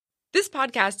This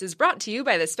podcast is brought to you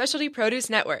by the Specialty Produce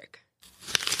Network.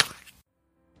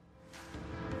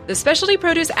 The Specialty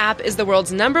Produce app is the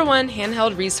world's #1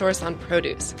 handheld resource on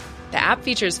produce. The app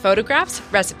features photographs,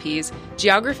 recipes,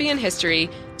 geography and history,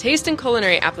 taste and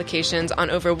culinary applications on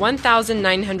over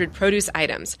 1,900 produce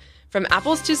items. From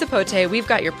apples to zapote, we've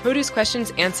got your produce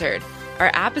questions answered.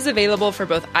 Our app is available for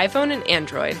both iPhone and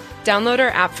Android. Download our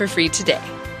app for free today.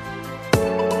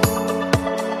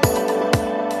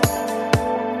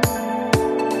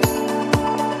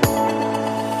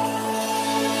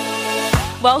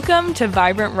 Welcome to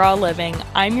Vibrant Raw Living.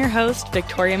 I'm your host,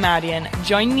 Victoria Madian.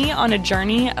 Join me on a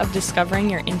journey of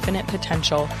discovering your infinite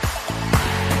potential.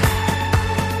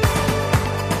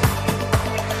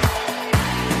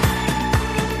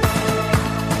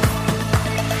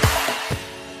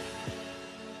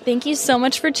 Thank you so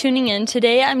much for tuning in.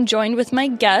 Today I'm joined with my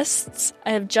guests.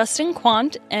 I have Justin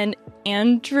Quant and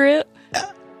Anthony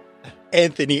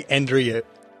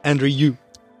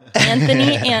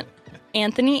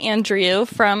Andrew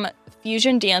from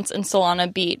Fusion Dance in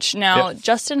Solana Beach. Now, yes.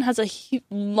 Justin has a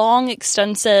long,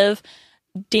 extensive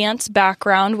dance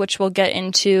background, which we'll get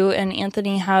into, and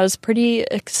Anthony has pretty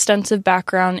extensive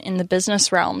background in the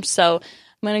business realm. So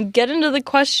I'm going to get into the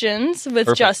questions with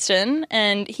Perfect. Justin,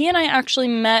 and he and I actually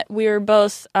met. We were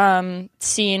both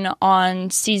seen on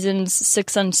seasons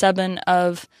 6 and 7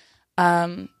 of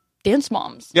Dance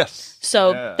Moms. Yes.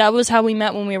 So that was how we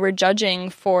met when we were judging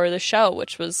for the show,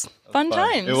 which was fun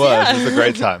times. It was. Yeah. It was a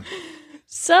great time.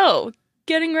 So,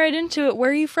 getting right into it,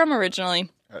 where are you from originally?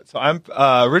 Right, so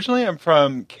I'm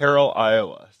from Carroll,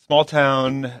 Iowa. Small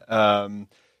town,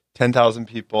 10,000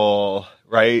 people,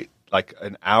 right? Like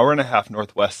an hour and a half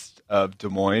northwest of Des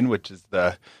Moines, which is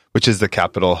the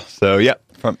capital. So, yeah,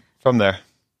 from there.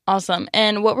 Awesome.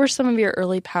 And what were some of your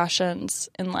early passions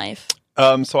in life?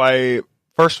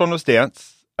 First one was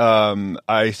dance.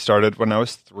 I started when I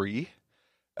was 3.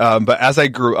 But as I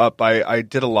grew up, I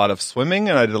did a lot of swimming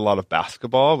and I did a lot of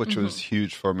basketball, which was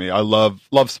huge for me. I love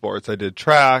sports. I did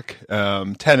track,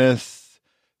 tennis.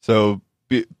 So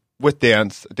with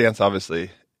dance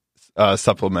obviously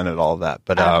supplemented all of that.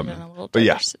 But a little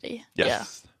diversity. But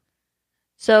yes. Yeah.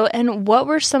 So, and what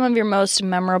were some of your most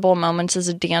memorable moments as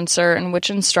a dancer, and which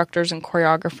instructors and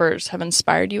choreographers have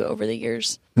inspired you over the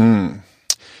years?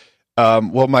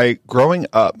 Well, growing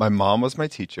up, my mom was my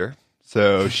teacher,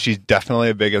 so she's definitely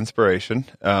a big inspiration.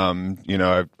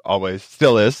 I always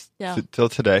still is till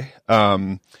today.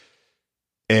 And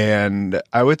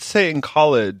I would say in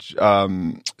college,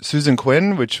 Susan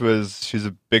Quinn, she's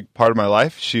a big part of my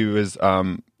life. She was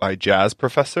my jazz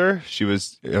professor. She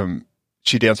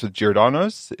danced with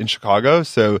Giordano's in Chicago,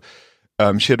 so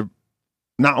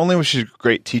not only was she a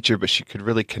great teacher, but she could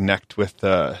really connect with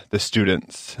the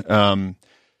students.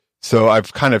 So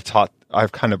I've kind of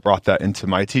brought that into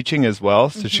my teaching as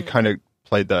well. So she kind of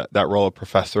played that role of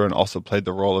professor and also played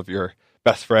the role of your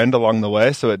best friend along the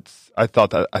way. So I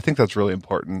think that's really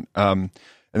important. And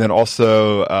then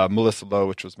also Melissa Lowe,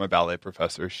 which was my ballet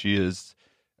professor. She is,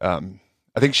 I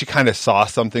think she kind of saw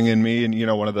something in me, and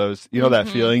one of those, that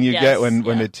feeling you get when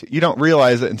you don't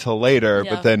realize it until later,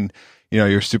 but then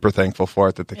you're super thankful for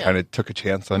it that they kind of took a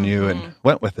chance on you and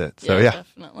went with it. So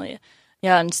definitely.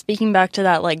 Yeah, and speaking back to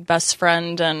that like best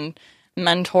friend and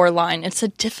mentor line, it's a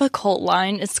difficult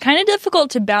line. It's kind of difficult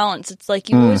to balance. It's like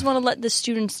you always want to let the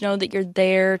students know that you're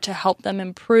there to help them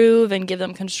improve and give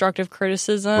them constructive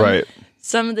criticism. Right.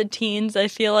 Some of the teens, I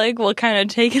feel like, will kind of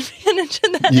take advantage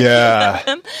of that.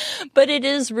 Yeah. But it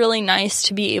is really nice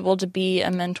to be able to be a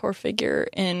mentor figure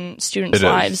in students'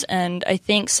 lives. And I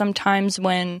think sometimes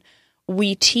when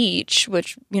we teach,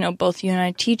 which, both you and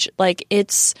I teach, like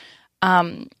it's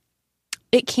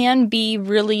it can be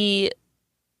really,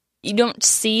 you don't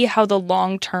see how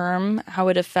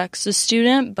it affects the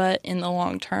student, but in the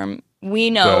long term, we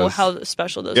know how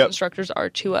special those instructors are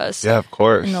to us. Yeah, of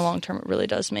course. In the long term, it really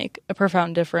does make a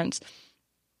profound difference.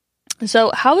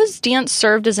 So how has dance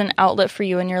served as an outlet for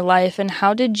you in your life, and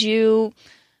how did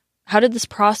this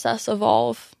process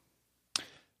evolve?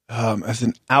 As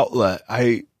an outlet,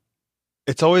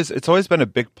 it's always been a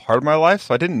big part of my life,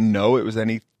 so I didn't know it was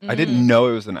I didn't know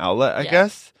it was an outlet, I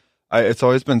guess. It's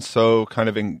always been so kind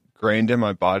of ingrained in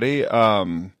my body. I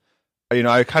kind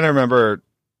of remember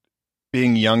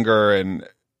being younger and,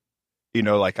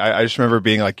 I just remember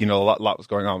being like, a lot was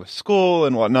going on with school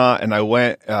and whatnot. And I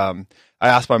went, I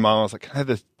asked my mom, I was like, can I have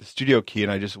the studio key?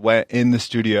 And I just went in the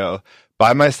studio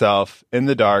by myself in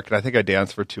the dark. And I think I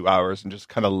danced for 2 hours and just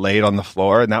kind of laid on the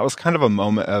floor. And that was kind of a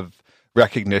moment of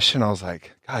recognition. I was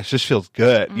like, gosh, this feels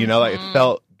good. Like it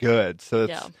felt good. So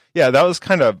that was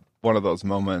kind of one of those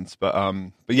moments. But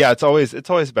yeah, it's always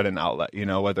been an outlet,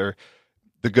 whether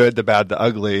the good, the bad, the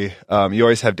ugly, you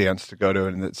always have dance to go to,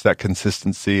 and it's that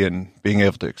consistency and being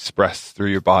able to express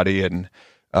through your body and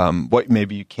what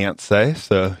maybe you can't say.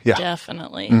 So yeah,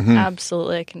 definitely,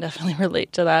 absolutely, I can definitely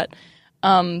relate to that.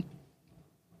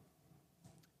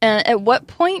 And at what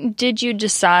point did you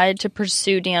decide to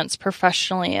pursue dance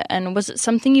professionally? And was it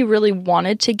something you really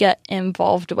wanted to get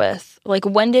involved with? Like,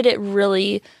 when did it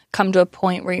really come to a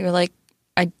point where you're like,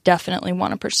 I definitely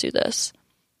want to pursue this?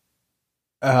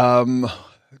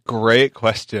 Great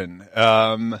question.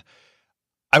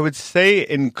 I would say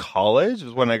in college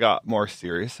was when I got more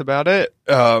serious about it.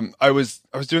 I was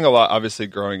doing a lot, obviously,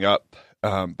 growing up,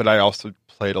 but I also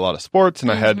played a lot of sports,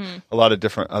 and I had a lot of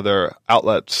different other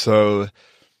outlets. So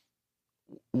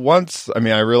once,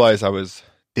 I realized I was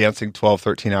dancing 12,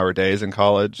 13-hour days in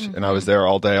college, and I was there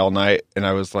all day, all night, and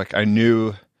I was like, I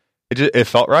knew it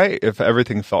felt right, if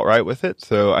everything felt right with it.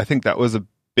 So I think that was a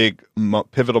big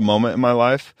pivotal moment in my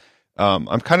life. I'm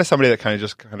kind of somebody that kind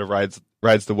of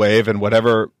rides the wave, and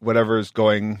whatever is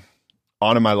going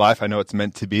on in my life, I know it's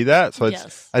meant to be that. So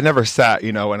I never sat,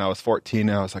 when I was 14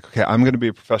 and I was like, okay, I'm going to be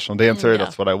a professional dancer.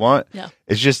 That's what I want. Yeah.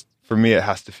 It's just, for me, it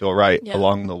has to feel right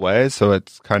along the way. So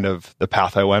it's kind of the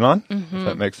path I went on, if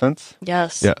that makes sense.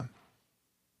 Yes. Yeah.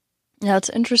 Yeah, it's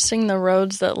interesting the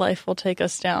roads that life will take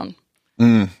us down.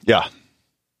 Yeah.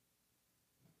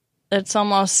 It's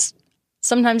almost,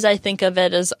 sometimes I think of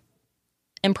it as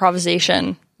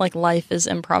improvisation. Like, life is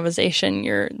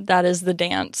improvisation. That is the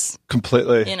dance.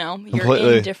 Completely. You're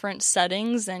in different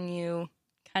settings and you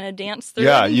kind of dance through it.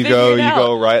 Yeah, you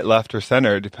go right, left, or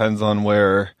center. It depends on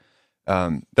where.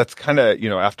 That's kind of,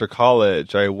 after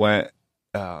college, I went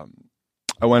up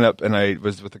and I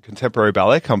was with a contemporary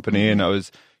ballet company, and I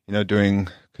was, doing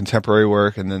contemporary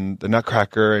work, and then the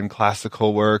Nutcracker and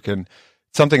classical work, and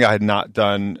something I had not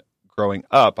done growing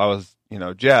up. I was,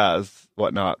 jazz,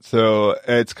 whatnot. So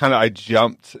it's kind of, I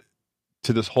jumped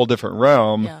to this whole different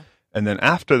realm. Yeah. And then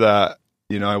after that,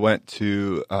 I went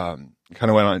to,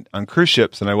 went on cruise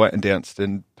ships, and I went and danced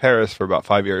in Paris for about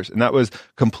 5 years. And that was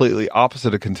completely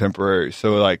opposite of contemporary.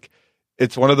 So like,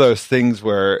 it's one of those things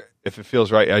where if it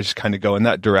feels right, I just kind of go in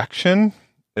that direction,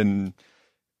 and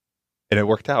it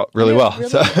worked out really well. Really,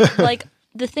 so like,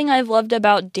 the thing I've loved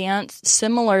about dance,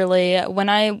 similarly, when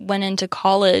I went into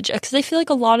college, because I feel like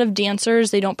a lot of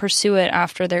dancers, they don't pursue it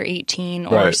after they're 18,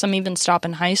 or some even stop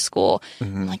in high school.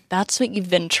 I'm like, that's what you've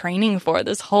been training for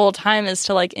this whole time, is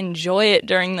to like enjoy it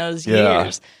during those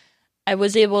years. I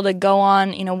was able to go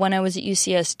on, when I was at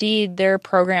UCSD, their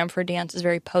program for dance is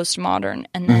very postmodern.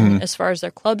 And then as far as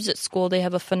their clubs at school, they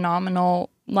have a phenomenal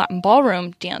Latin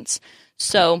ballroom dance.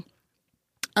 So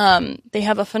they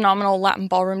have a phenomenal Latin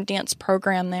ballroom dance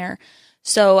program there.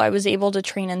 So I was able to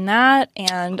train in that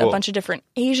and a bunch of different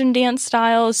Asian dance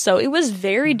styles. So it was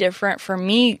very different for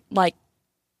me, like,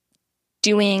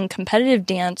 doing competitive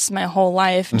dance my whole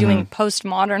life. Doing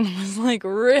postmodern was like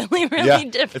really, really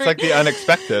different. It's like the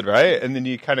unexpected, right? And then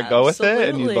you kind of go with it,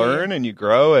 and you learn and you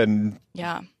grow and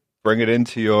bring it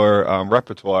into your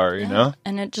repertoire, you know?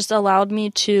 And it just allowed me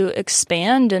to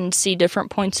expand and see different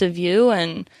points of view,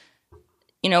 and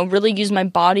really use my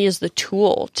body as the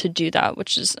tool to do that,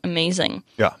 which is amazing.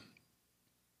 Yeah.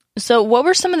 So what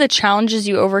were some of the challenges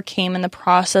you overcame in the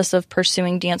process of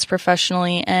pursuing dance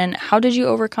professionally, and how did you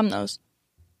overcome those?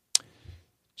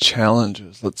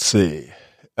 Challenges, let's see.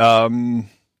 I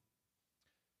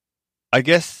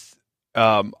guess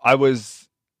I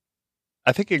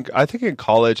think in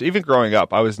college, even growing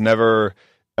up, I was never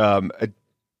a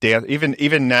dance.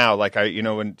 Even now, like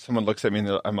when someone looks at me,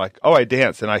 and I'm like, oh, I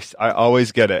dance, and I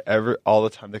always get it all the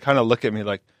time. They kind of look at me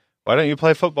like, why don't you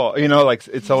play football? Like,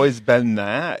 it's always been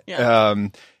that,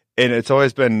 and it's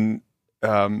always been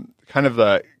kind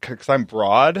of because I'm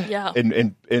broad,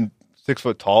 and 6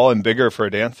 foot tall and bigger for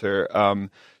a dancer.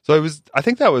 So I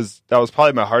think that was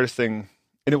probably my hardest thing,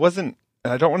 and it wasn't.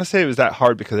 And I don't want to say it was that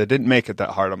hard, because I didn't make it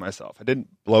that hard on myself. I didn't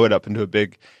blow it up into a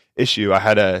big issue. I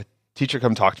had a teacher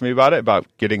come talk to me about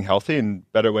getting healthy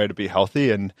and better way to be healthy,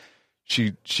 and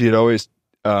she had always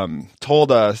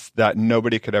told us that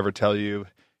nobody could ever tell you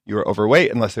were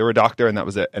overweight unless they were a doctor, and that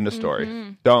was it. End of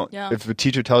story. If a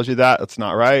teacher tells you that, it's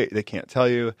not right. They can't tell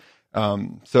you.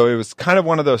 So it was kind of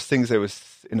one of those things that was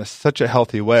in such a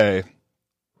healthy way,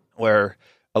 where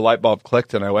a light bulb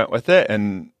clicked and I went with it,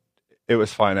 and it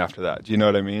was fine after that. Do you know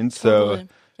what I mean? Totally.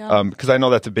 So, because I know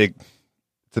that's a big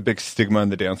stigma in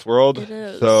the dance world. It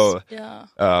is. So,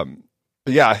 I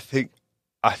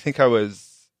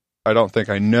don't think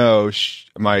I know.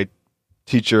 My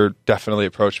teacher definitely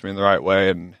approached me in the right way,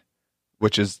 and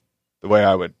which is the way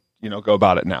I would, go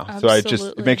about it now. Absolutely. So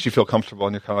it makes you feel comfortable,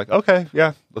 and you're kind of like, okay,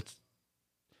 yeah,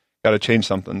 got to change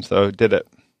something. So did it.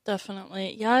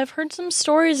 Definitely. Yeah, I've heard some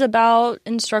stories about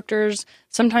instructors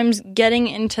sometimes getting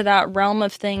into that realm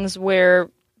of things where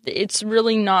it's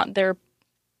really not their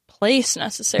place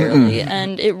necessarily.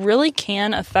 And it really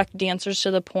can affect dancers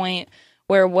to the point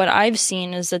where what I've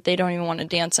seen is that they don't even want to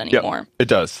dance anymore. Yeah, it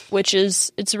does. Which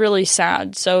is, it's really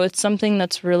sad. So it's something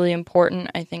that's really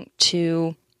important, I think,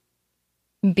 to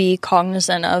be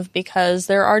cognizant of, because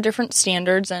there are different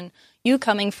standards, and you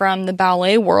coming from the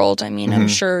ballet world, I mean, I'm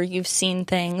sure you've seen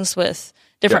things with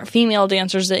different female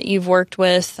dancers that you've worked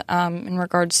with in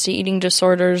regards to eating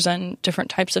disorders and different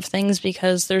types of things,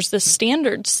 because there's this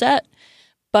standard set.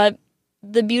 But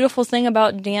the beautiful thing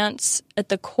about dance at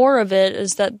the core of it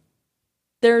is that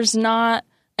there's not,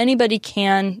 anybody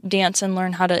can dance and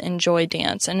learn how to enjoy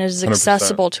dance, and it is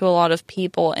accessible 100%. To a lot of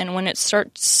people. And when it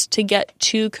starts to get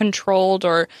too controlled,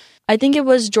 or I think it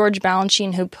was George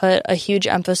Balanchine who put a huge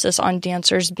emphasis on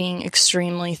dancers being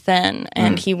extremely thin,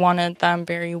 and he wanted them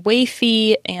very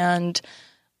wafy and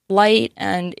light,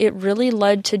 and it really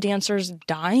led to dancers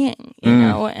dying, you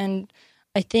know. And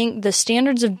I think the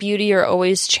standards of beauty are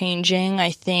always changing.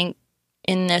 I think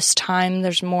in this time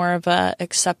there's more of a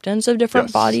acceptance of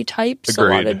different body types, a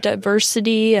lot of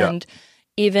diversity, and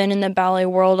even in the ballet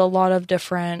world, a lot of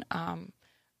different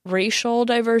racial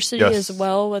diversity as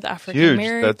well, with African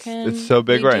American. It's so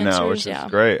big right now, which is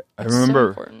great. I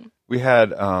remember we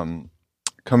had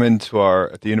come into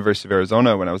at the University of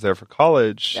Arizona when I was there for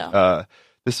college.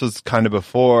 This was kind of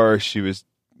before she was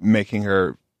making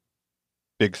her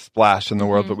big splash in the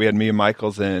world, but we had Mia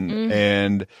Michaels in,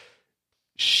 and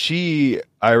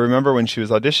I remember when she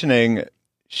was auditioning,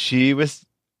 she was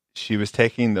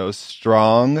taking those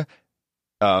strong,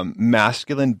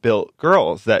 masculine built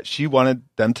girls that she wanted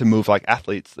them to move like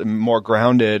athletes and more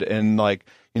grounded, and like,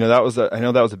 you know, I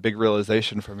know that was a big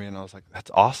realization for me, and I was like,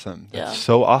 that's awesome. That's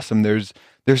so awesome. There's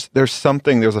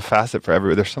something, there's a facet for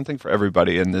everybody. There's something for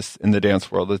everybody in the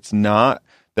dance world. It's not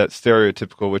that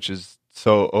stereotypical, which is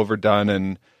so overdone,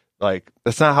 and like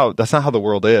that's not how the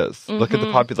world is. Look at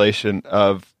the population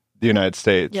of the United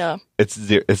States. Yeah,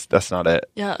 that's not it.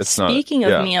 Yeah. Speaking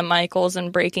of Mia Michaels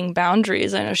and breaking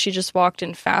boundaries, I know she just walked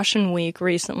in Fashion Week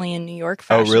recently in New York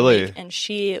Fashion Week, and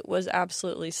she was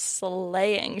absolutely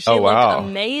slaying. She looked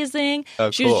amazing.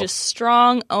 She was just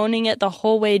strong, owning it the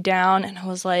whole way down, and I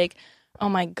was like, oh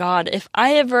my God, if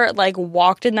I ever like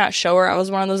walked in that show, or I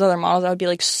was one of those other models, I would be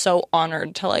like so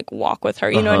honored to like walk with her.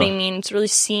 You know what I mean? It's really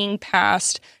seeing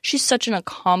past. She's such an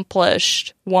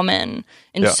accomplished woman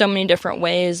in so many different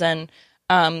ways. And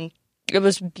it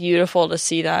was beautiful to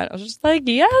see that. I was just like,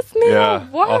 yes,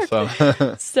 man, work.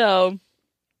 Awesome.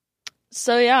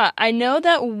 So yeah, I know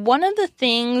that one of the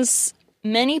things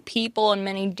many people and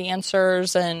many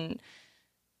dancers and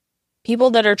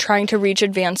people that are trying to reach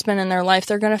advancement in their life,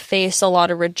 they're going to face a lot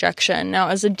of rejection. Now,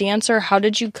 as a dancer, how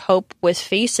did you cope with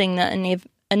facing the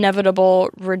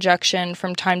inevitable rejection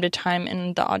from time to time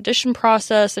in the audition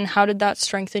process, and how did that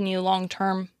strengthen you long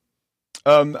term?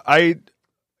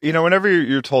 Whenever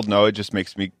you're told no, it just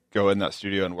makes me go in that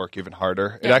studio and work even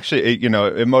harder. It actually, it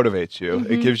motivates you.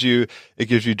 It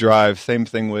gives you drive. Same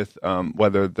thing with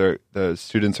whether the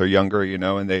students are younger,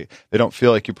 and they don't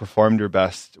feel like you performed your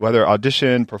best, whether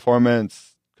audition,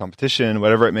 performance, competition,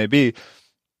 whatever it may be.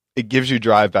 It gives you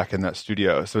drive back in that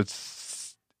studio. So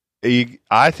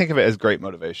I think of it as great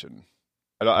motivation.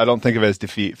 I don't think of it as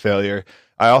defeat, failure.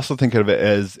 I also think of it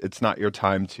as it's not your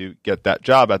time to get that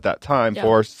job at that time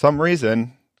for some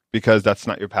reason, because that's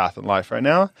not your path in life right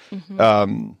now.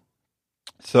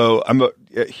 So I'm a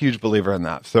huge believer in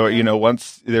that. So,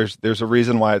 once there's a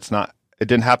reason why it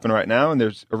didn't happen right now, and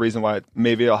there's a reason why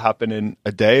maybe it'll happen in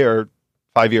a day or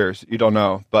 5 years. You don't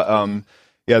know. But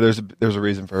there's a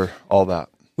reason for all that.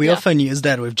 We often use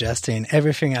that with Justin.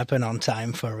 Everything happened on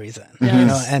time for a reason.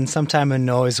 And sometimes a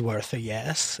no is worth a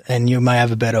yes, and you might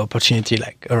have a better opportunity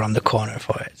like around the corner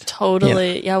for it.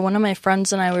 Totally. Yeah, one of my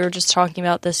friends and I, we were just talking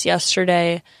about this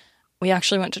yesterday. We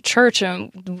actually went to church,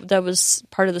 and that was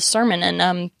part of the sermon.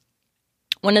 And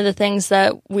one of the things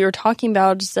that we were talking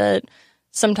about is that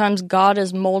sometimes God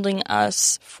is molding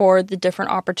us for the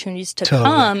different opportunities to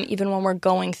come, even when we're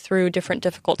going through different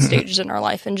difficult stages in our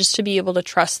life. And just to be able to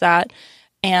trust that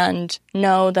and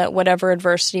know that whatever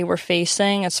adversity we're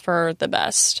facing is for the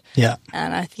best. Yeah.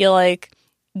 And I feel like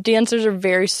dancers are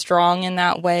very strong in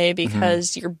that way,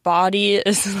 because your body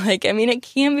is like, it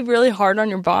can be really hard on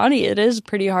your body. It is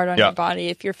pretty hard on your body.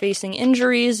 If you're facing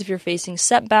injuries, if you're facing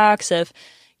setbacks, if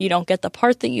you don't get the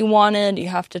part that you wanted, you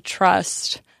have to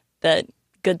trust that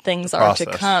good things are to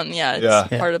come. It's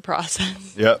part of the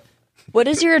process. Yep. What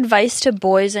is your advice to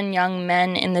boys and young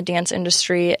men in the dance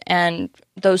industry and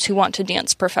those who want to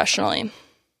dance professionally?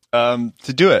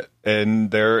 to do it,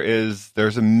 and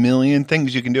there's a million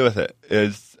things you can do with it.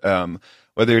 Is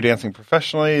whether you're dancing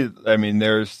professionally, I mean,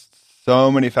 there's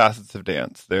so many facets of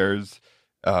dance. There's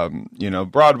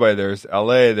Broadway, there's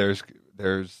LA, there's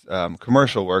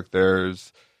commercial work,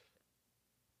 there's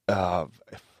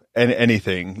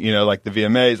anything, like the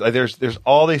VMAs. Like there's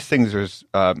all these things. There's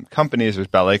companies, there's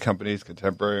ballet companies,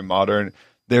 contemporary, modern.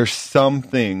 There's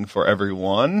something for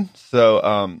everyone. So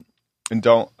and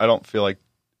I don't feel like,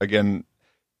 again,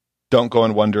 don't go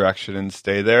in one direction and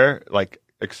stay there. Like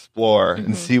explore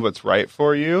and see what's right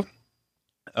for you.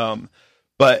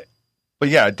 But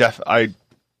yeah, I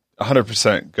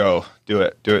 100% go do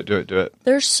it.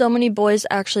 There's so many boys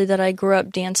actually that I grew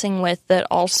up dancing with that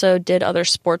also did other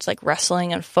sports like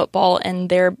wrestling and football, and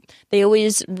they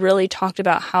always really talked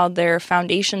about how their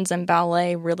foundations in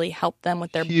ballet really helped them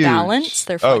with their balance,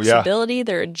 their flexibility,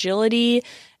 their agility.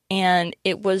 And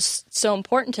it was so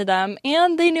important to them,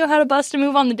 and they knew how to bust a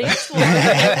move on the dance floor.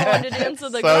 They wanted to dance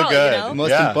with a girl, good. The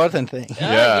most important thing.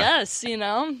 Yes,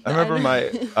 I remember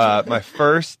my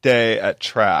first day at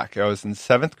track. I was in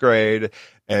 7th grade,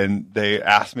 and they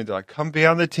asked me to come be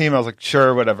on the team. I was like,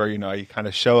 sure, whatever. You kind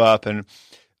of show up, and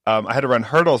I had to run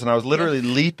hurdles, and I was literally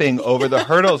leaping over the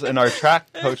hurdles, and our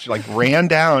track coach ran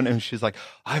down, and she's like,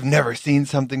 I've never seen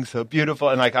something so beautiful.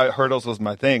 And hurdles was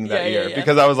my thing that year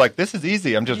because I was like, this is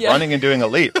easy. I'm just running and doing a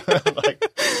leap.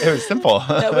 It was simple.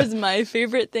 That was my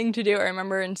favorite thing to do. I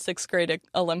remember in 6th grade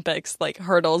Olympics,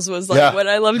 hurdles was what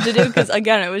I loved to do because,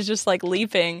 again, it was just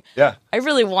leaping. Yeah. I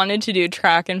really wanted to do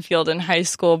track and field in high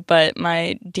school, but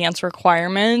my dance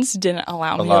requirements didn't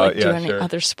allow me to do any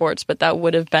other sports. But that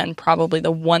would have been probably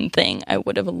the one thing I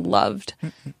would have loved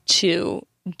to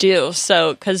do.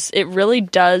 So, because it really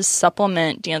does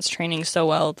supplement dance training so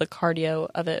well. The cardio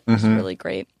of it was really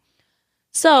great.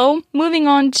 So, moving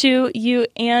on to you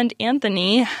and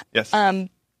Anthony. Yes.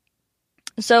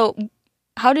 So,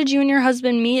 how did you and your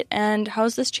husband meet, and how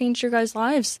has this changed your guys'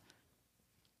 lives?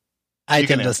 I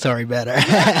tell the story better.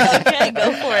 Okay,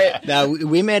 go for it. Now,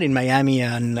 we met in Miami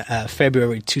on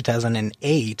February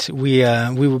 2008. We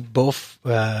were both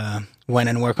went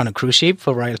and worked on a cruise ship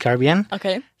for Royal Caribbean.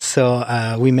 Okay.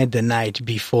 So we met the night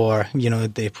before,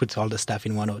 they put all the stuff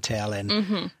in one hotel,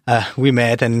 and we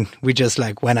met, and we just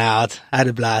went out, had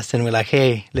a blast, and we're like,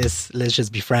 hey, let's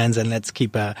just be friends, and let's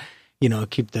keep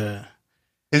keep the.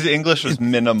 His English was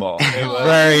minimal. It was,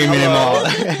 very minimal.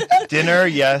 Dinner,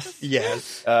 yes.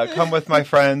 Yes. Come with my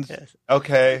friends. Yes.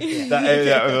 Okay. It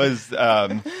was.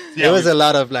 It was a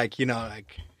lot of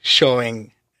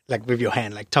showing with your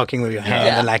hand, talking with your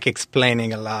hand, and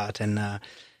explaining a lot, and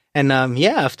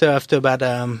after about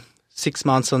 6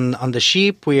 months on the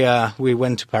ship, we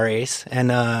went to Paris,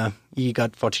 and he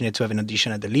got fortunate to have an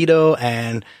audition at the Lido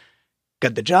and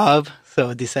got the job.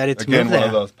 So decided to move there. Again, one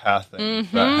of those path things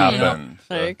that happen.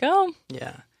 So. There you go.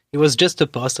 Yeah. It was just a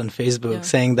post on Facebook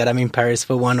saying that I'm in Paris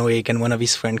for 1 week, and one of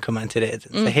his friends commented it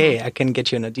and said, hey, I can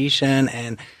get you an audition,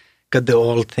 and got the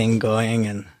whole thing going,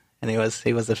 and it was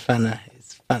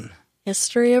it's fun.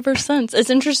 History ever since. It's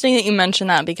interesting that you mention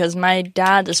that because my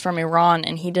dad is from Iran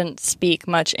and he didn't speak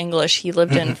much English. He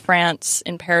lived in France,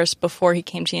 in Paris, before he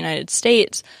came to the United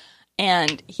States.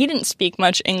 And he didn't speak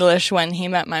much English when he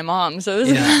met my mom. So it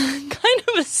was kind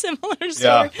of a similar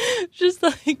story.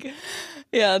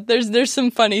 Yeah. Just there's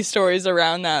some funny stories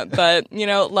around that. But,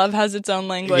 love has its own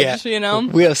language,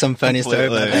 We have some funny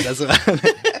stories about that as well.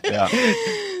 Yeah.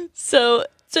 So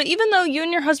even though you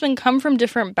and your husband come from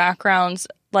different backgrounds,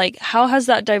 how has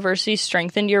that diversity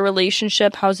strengthened your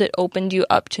relationship? How's it opened you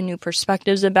up to new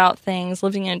perspectives about things,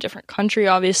 living in a different country,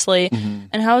 obviously?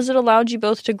 And how has it allowed you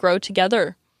both to grow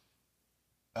together?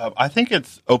 I think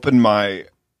it's opened my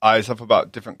eyes up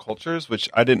about different cultures, which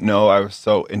I didn't know I was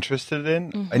so interested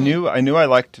in. I knew I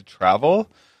liked to travel,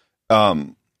 but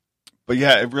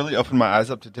it really opened my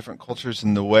eyes up to different cultures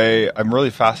in the way I'm really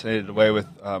fascinated with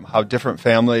how different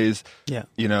families,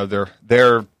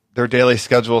 their daily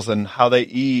schedules and how they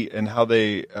eat and how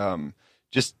they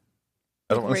just,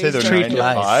 I don't want to say they're 9 to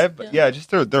 5, but just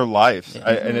their lives. Yeah.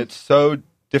 And it's so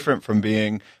different from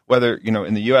being, whether,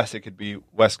 in the U.S. it could be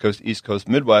West Coast, East Coast,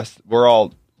 Midwest. We're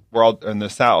all in the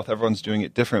South. Everyone's doing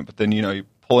it different. But then, you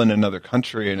pull in another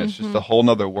country and it's just a whole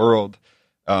nother world.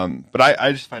 But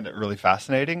I just find it really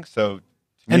fascinating. So.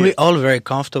 And we're all very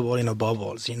comfortable in our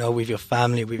bubbles, with your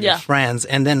family, with your friends.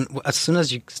 And then as soon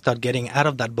as you start getting out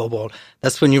of that bubble,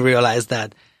 that's when you realize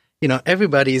that,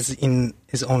 everybody is in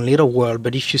his own little world.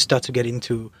 But if you start to get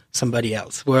into somebody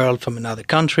else's world from another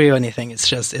country or anything, it's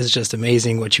just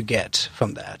amazing what you get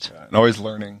from that. Yeah, and always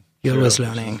learning. You're always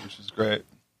learning. Which is great.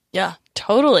 Yeah,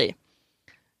 totally.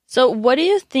 So what do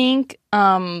you think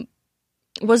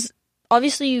was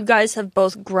obviously you guys have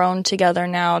both grown together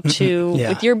now to, Yeah.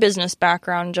 with your business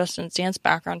background, Justin's dance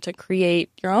background, to create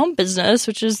your own business,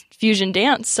 which is Fusion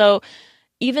Dance. So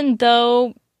even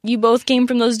though you both came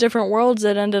from those different worlds,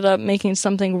 it ended up making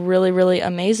something really, really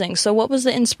amazing. So what was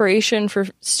the inspiration for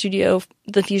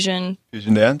the Fusion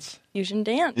Dance? Fusion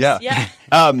Dance? Yeah.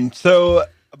 So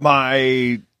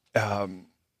my,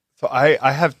 so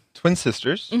I have twin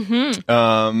sisters.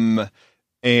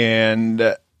 And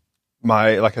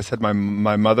like I said, my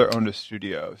mother owned a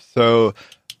studio. So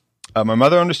my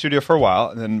mother owned a studio for a while,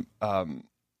 and then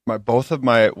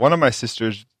one of my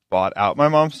sisters bought out my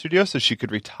mom's studio so she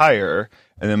could retire,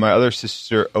 and then my other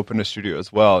sister opened a studio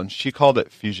as well, and she called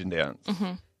it Fusion Dance.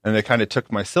 And they kind of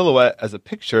took my silhouette as a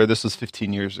picture. This was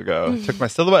 15 years ago. Took my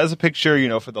silhouette as a picture,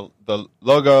 for the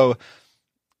logo,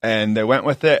 and they went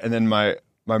with it. And then my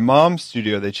mom's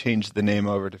studio, they changed the name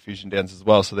over to Fusion Dance as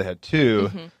well, so they had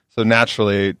two. So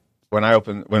naturally,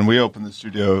 when we opened the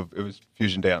studio, it was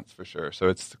Fusion Dance for sure. So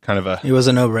it's kind of It was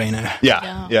a no-brainer.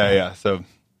 Yeah. So,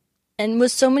 and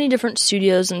with so many different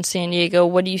studios in San Diego,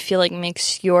 what do you feel like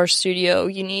makes your studio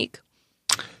unique?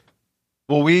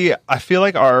 well, I feel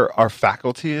like our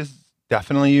faculty is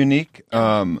definitely unique.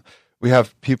 We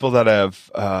have people that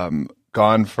have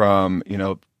gone from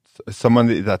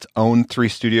someone that's owned 3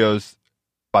 studios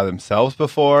by themselves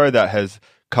before, that has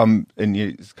come and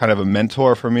he's kind of a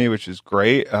mentor for me, which is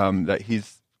great. That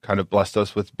he's kind of blessed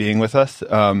us with being with us.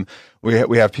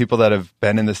 We have people that have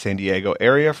been in the San Diego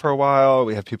area for a while.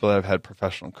 We have people that have had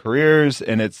professional careers,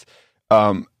 and it's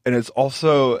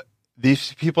also,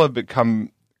 these people have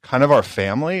become kind of our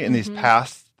family in these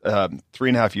past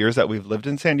 3.5 years that we've lived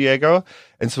in San Diego.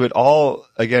 And so it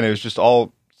was just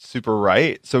all super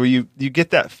right. So you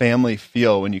get that family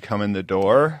feel when you come in the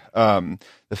door,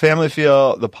 the family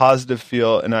feel, the positive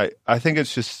feel. And I think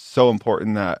it's just so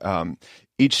important that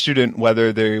each student,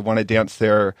 whether they want to dance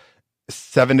there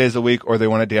 7 days a week or they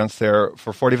want to dance there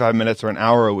for 45 minutes or an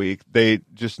hour a week, they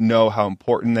just know how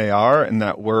important they are, and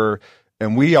that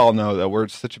we all know that we're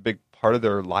such a big part of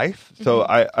their life. So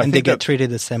I think they get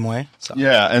treated the same way. So.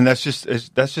 Yeah, and that's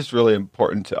just really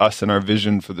important to us and our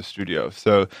vision for the studio.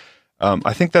 So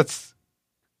I think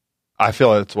I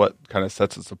feel that's what kind of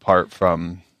sets us apart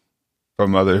from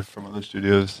other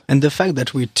studios. And the fact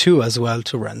that we're 2 as well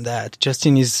to run that.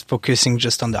 Justin is focusing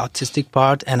just on the artistic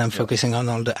part, and I'm focusing on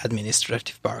all the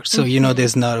administrative part. So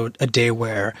there's not a day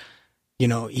where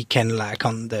he can lack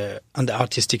on the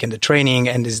artistic and the training,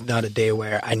 and there's not a day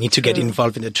where I need to get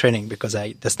involved in the training because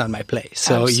that's not my place.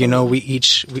 So we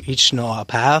each know our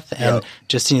path, and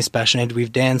Justin is passionate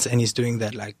with dance, and he's doing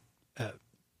that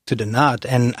to the knot,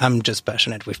 and I'm just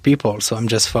passionate with people, so I'm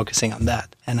just focusing on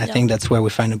that. And I think that's where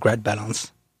we find a great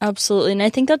balance. Absolutely. And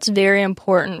I think that's very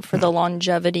important for the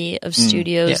longevity of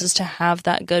studios is to have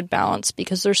that good balance,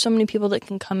 because there's so many people that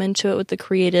can come into it with the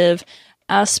creative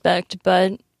aspect,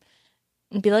 but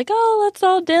be like, oh, let's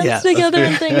all dance together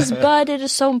and things. But it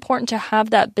is so important to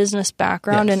have that business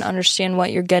background and understand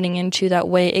what you're getting into. That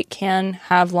way it can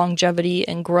have longevity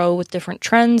and grow with different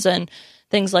trends and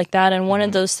things like that. And one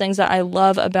of those things that I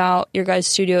love about your guys'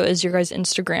 studio is your guys'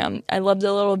 Instagram. I love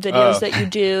the little videos that you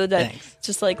do that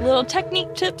just like little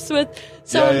technique tips with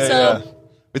so-and-so. Yeah.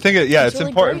 We think it's really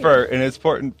important great. it's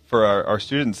important for our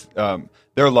students.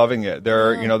 They're loving it.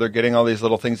 They're they're getting all these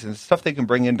little things and stuff they can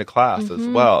bring into class as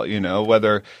well.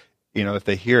 Whether if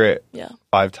they hear it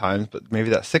 5 times, but maybe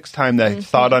that 6th time they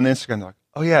saw it on Instagram, they're like,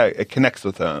 oh yeah, it connects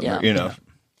with them. Yeah.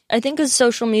 I think because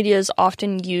social media is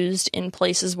often used in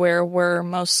places where we're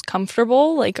most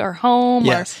comfortable, like our home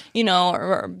or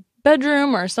our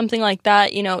bedroom or something like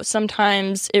that.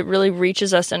 Sometimes it really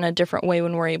reaches us in a different way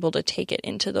when we're able to take it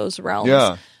into those realms.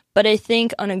 Yeah. But I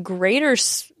think on a greater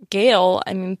scale,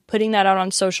 putting that out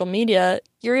on social media,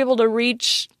 you're able to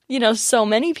reach, so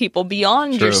many people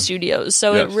beyond your studios.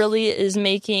 So it really is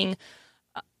making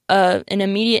an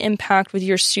immediate impact with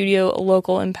your studio, a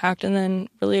local impact, and then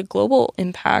really a global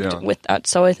impact with that.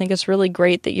 So I think it's really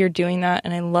great that you're doing that,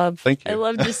 and I love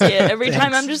to see it. Every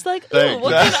time I'm just like, ooh,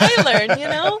 what can I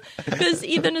learn, Because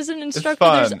even as an instructor,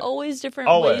 there's always different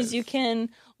ways you can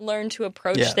learn to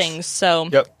approach things. So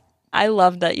I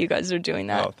love that you guys are doing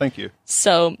that. Oh, thank you.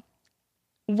 So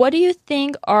what do you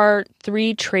think are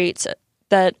 3 traits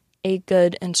that a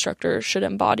good instructor should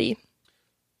embody?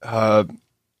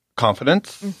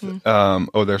 Confidence.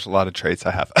 There's a lot of traits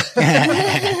I have.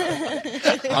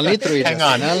 Only 3. Hang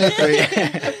on. Only 3.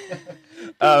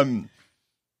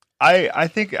 I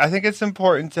think it's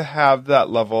important to have that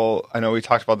level. I know we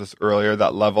talked about this earlier.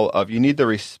 That level of, you need the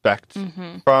respect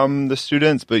from the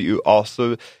students, but you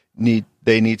also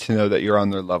they need to know that you're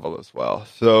on their level as well.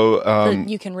 So that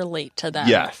you can relate to them.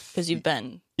 Yes, because you've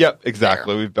been Yep,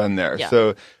 exactly. We've been there. Yeah.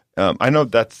 So I know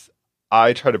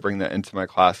I try to bring that into my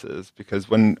classes because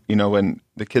when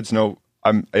the kids know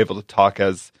I'm able to talk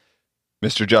as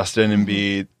Mr. Justin and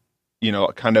be,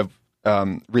 kind of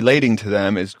relating to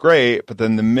them is great. But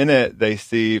then the minute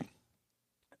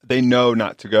they know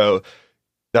not to go,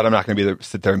 that I'm not going to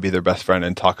sit there and be their best friend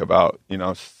and talk about,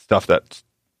 stuff that's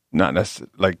not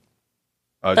necessarily like.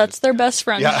 That's their best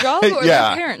friend's job or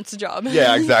their parents' job.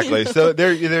 Yeah, exactly. So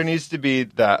there needs to be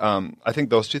that. I think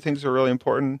those two things are really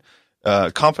important.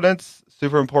 Confidence,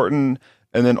 super important,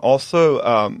 and then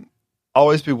also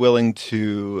always be willing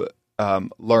to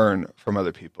learn from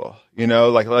other people.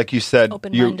 Like you said,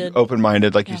 open-minded. You're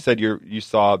open-minded. Like you said, you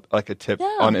saw like a tip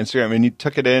on Instagram and you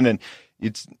took it in, and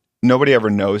nobody ever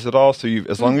knows it all. So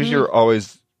as long as you're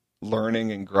always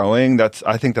learning and growing,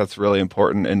 I think that's really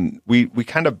important. And we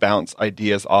kind of bounce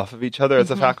ideas off of each other as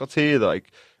a faculty.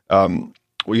 Like, we'll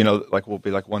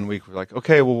be like 1 week, we're like,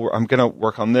 okay, well, I'm going to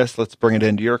work on this. Let's bring it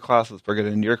into your class. Let's bring it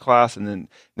into your class. And then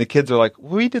the kids are like,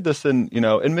 well, we did this in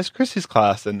Miss Chrissy's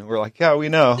class. And we're like, yeah, we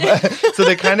know. So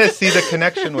they kind of see the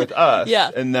connection with us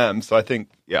and them. So I think,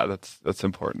 that's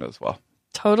important as well.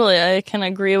 Totally. I can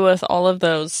agree with all of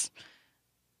those.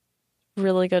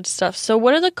 Really good stuff. So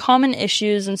what are the common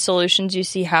issues and solutions you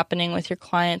see happening with your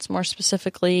clients, more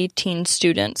specifically teen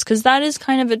students? Because that is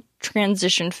kind of a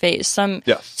transition phase. Some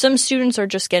students are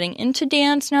just getting into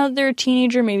dance now that they're a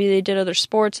teenager. Maybe they did other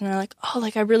sports and they're like, oh,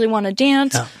 like I really want to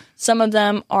dance. Yeah. Some of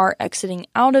them are exiting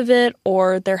out of it,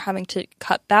 or they're having to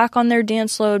cut back on their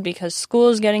dance load because school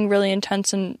is getting really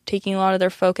intense and taking a lot of their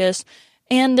focus.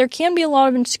 And there can be a lot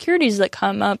of insecurities that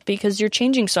come up because you're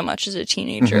changing so much as a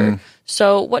teenager.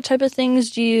 So what type of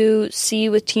things do you see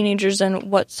with teenagers,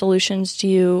 and what solutions do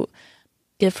you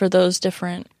give for those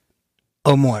different?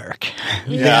 Homework.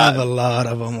 They have a lot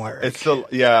of homework. It's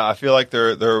I feel like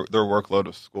their workload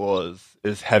of school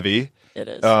is heavy. It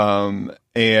is. But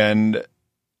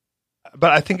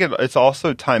I think it's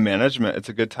also time management. It's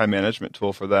a good time management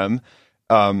tool for them.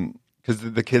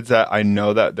 Because the kids that I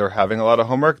know that they're having a lot of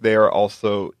homework, they are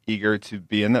also eager to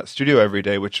be in that studio every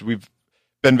day, which we've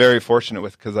been very fortunate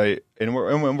with.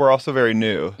 We're also very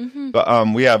new, but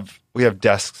we have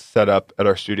desks set up at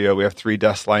our studio. We have 3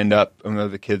 desks lined up, and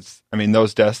the kids. I mean,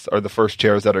 those desks are the first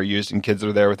chairs that are used, and kids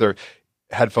are there with their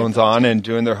headphones on and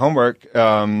doing their homework.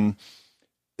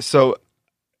 So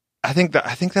I think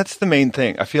that's the main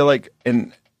thing. I feel like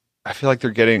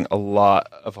they're getting a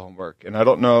lot of homework, and I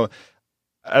don't know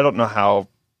how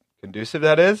conducive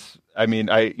that is. I mean,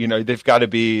 they've got to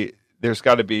be able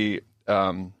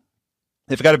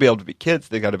to be kids.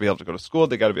 They've got to be able to go to school.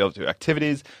 They've got to be able to do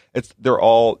activities. They're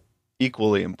all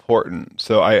equally important.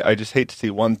 So I just hate to see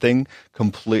one thing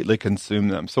completely consume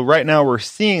them. So right now we're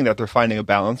seeing that they're finding a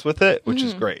balance with it, which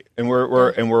is great. And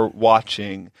we're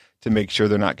watching to make sure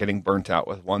they're not getting burnt out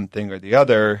with one thing or the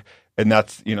other. And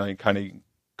that's, you kind of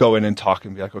go in and talk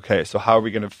and be like, okay, so how are we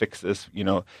going to fix this?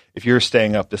 If you're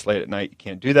staying up this late at night, you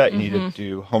can't do that. You need to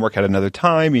do homework at another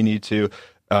time. You need to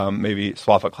maybe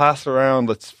swap a class around.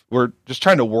 We're just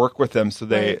trying to work with them so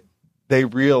they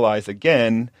realize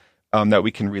again that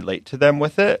we can relate to them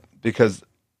with it, because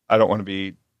I don't want to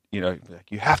be,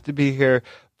 like, you have to be here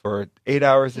for 8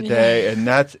 hours a day and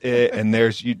that's it. And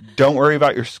you don't worry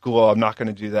about your school. I'm not going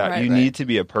to do that. You need to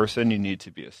be a person. You need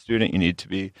to be a student. You need to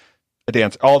be a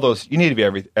dance, all those, you need to be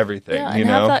everything, and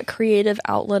have that creative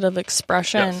outlet of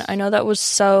expression. Yes. I know that was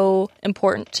so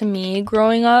important to me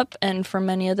growing up, and for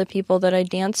many of the people that I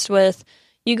danced with.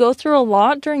 You go through a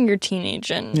lot during your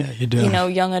teenage and you do.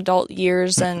 Young adult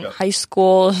years and high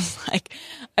school. Like,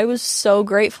 I was so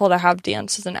grateful to have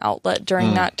dance as an outlet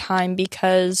during that time,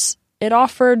 because it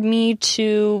offered me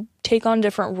to take on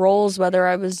different roles, whether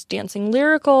I was dancing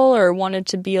lyrical or wanted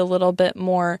to be a little bit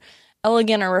more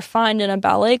elegant or refined in a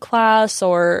ballet class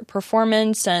or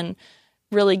performance, and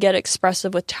really get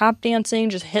expressive with tap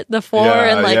dancing, just hit the floor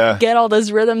and get all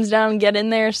those rhythms down, get in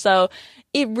there. So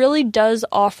it really does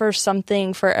offer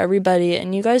something for everybody.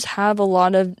 And you guys have a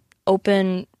lot of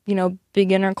open,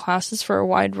 beginner classes for a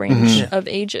wide range of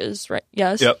ages, right?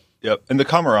 Yes. Yep. And the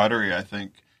camaraderie, I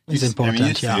think, is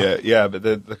important. But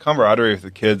the camaraderie with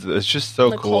the kids is just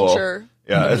so cool. Culture.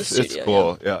 Yeah, it's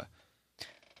cool. Yeah.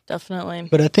 Definitely.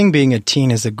 But I think being a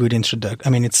teen is a good introduction. I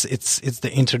mean, it's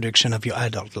the introduction of your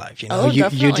adult life.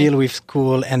 You deal with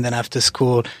school, and then after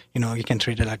school, you can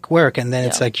treat it like work. And then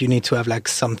it's like you need to have like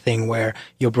something where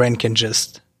your brain can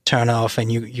just turn off,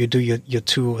 and you do your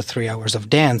 2 or 3 hours of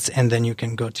dance, and then you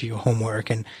can go to your homework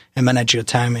and manage your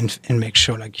time and make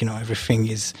sure everything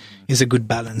is a good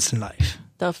balance in life.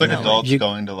 It's like Definitely. adults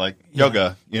going to like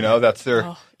yoga, you know, that's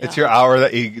their, it's your hour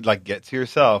that you like get to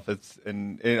yourself.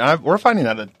 We're finding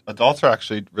that adults are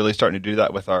actually really starting to do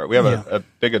that with we have a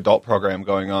big adult program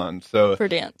going on. So For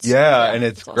dance. Yeah. And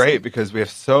it's awesome. great because we have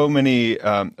so many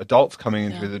adults coming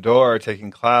in through the door,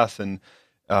 taking class and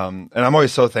I'm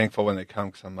always so thankful when they come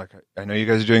because I'm like, I know you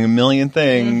guys are doing a million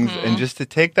things and just to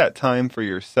take that time for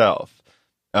yourself.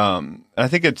 And I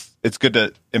think it's good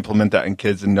to implement that in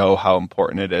kids and know how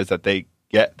important it is that they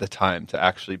get the time to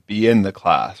actually be in the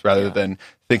class rather than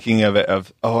thinking of it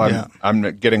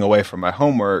I'm getting away from my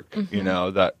homework, you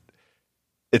know, that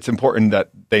it's important that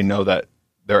they know that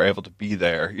they're able to be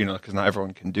there, you know, because not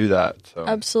everyone can do that. So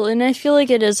Absolutely. And I feel like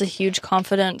it is a huge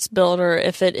confidence builder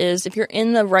if you're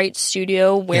in the right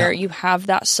studio where you have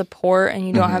that support and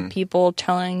you don't have people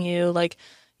telling you like,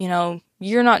 you know,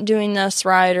 you're not doing this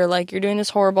right or like you're doing this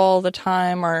horrible all the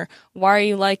time or why are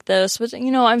you like this? But,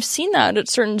 you know, I've seen that at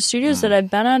certain studios that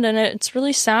I've been at and it's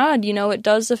really sad. You know, it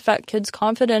does affect kids'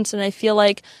 confidence. And I feel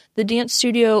like the dance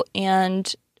studio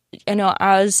and, you know,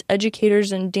 as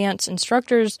educators and dance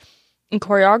instructors and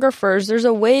choreographers, there's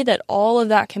a way that all of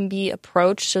that can be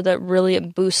approached so that really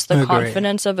it boosts the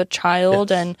confidence of a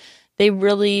child and they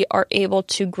really are able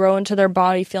to grow into their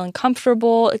body feeling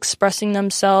comfortable, expressing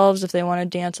themselves if they want to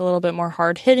dance a little bit more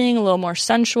hard-hitting, a little more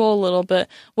sensual, a little bit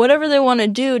whatever they want to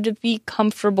do to be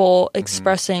comfortable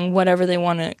expressing whatever they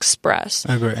want to express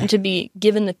and to be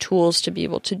given the tools to be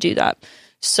able to do that.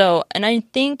 So, and I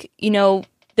think, you know,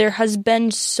 there has been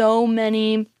so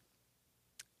many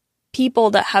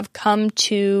people that have come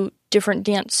to different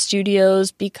dance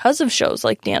studios because of shows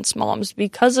like Dance Moms,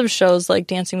 because of shows like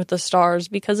Dancing with the Stars,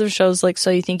 because of shows like So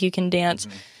You Think You Can Dance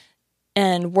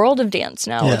and World of Dance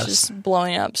now, which is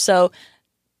blowing up. So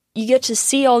you get to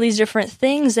see all these different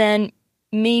things and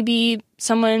maybe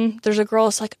there's a girl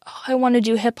that's like, oh, I want to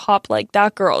do hip hop like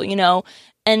that girl, you know,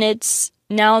 and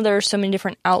now there are so many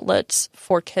different outlets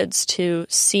for kids to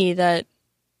see that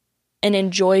and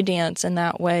enjoy dance in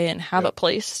that way and have a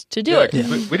place to do it.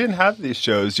 We didn't have these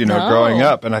shows, you know, growing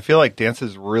up, and I feel like dance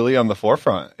is really on the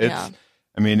forefront. I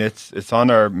mean, it's on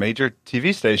our major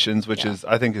TV stations, which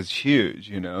I think is huge,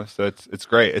 you know. So it's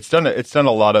great. It's done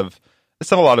a lot of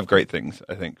great things,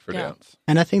 I think, for dance.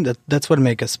 And I think that's what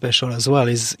makes us special as well.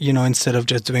 Is, you know, instead of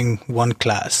just doing one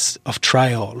class of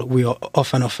trial, we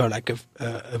often offer like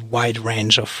a wide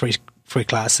range of free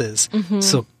classes.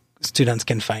 So students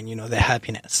can find, you know, their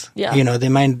happiness. You know, they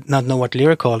might not know what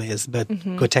lyrical is, but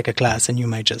go take a class and you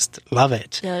might just love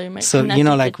it. You might so, you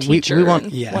know, like we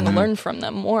want to learn from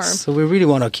them more. So we really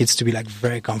want our kids to be like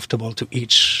very comfortable to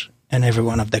each and every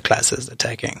one of the classes they're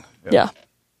taking.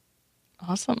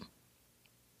 Awesome.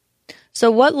 So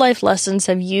what life lessons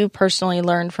have you personally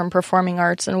learned from performing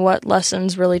arts and what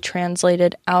lessons really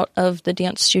translated out of the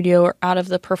dance studio or out of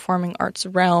the performing arts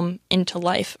realm into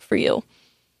life for you?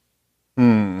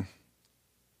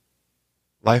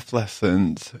 Life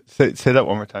lessons. Say that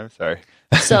one more time. Sorry.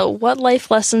 So what life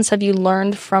lessons have you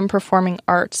learned from performing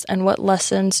arts and what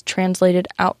lessons translated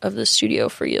out of the studio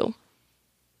for you?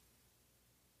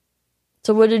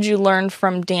 So what did you learn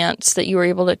from dance that you were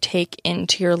able to take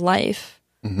into your life?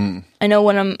 I know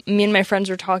when me and my friends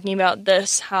were talking about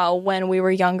this, how when we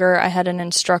were younger, I had an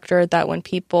instructor that when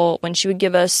she would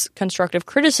give us constructive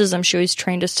criticism, she always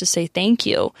trained us to say thank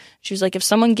you. She was like, if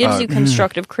someone gives you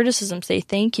constructive criticism, say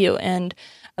thank you. And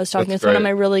I was talking with one of my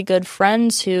really good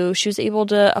friends who she was able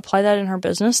to apply that in her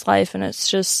business life. And it's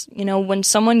just, you know, when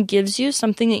someone gives you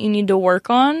something that you need to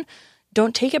work on,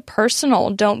 don't take it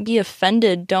personal. Don't be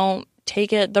offended. Don't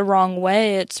take it the wrong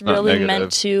way. It's really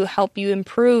meant to help you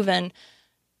improve. And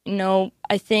you know,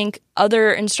 I think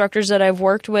other instructors that I've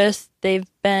worked with, they've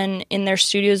been in their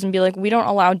studios and be like, we don't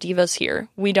allow divas here.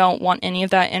 We don't want any of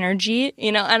that energy,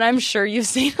 you know, and I'm sure you've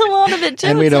seen a lot of it too.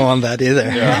 And we don't want that either.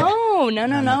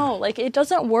 No. Like, it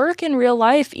doesn't work in real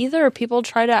life either. People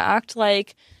try to act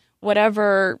like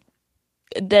whatever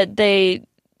that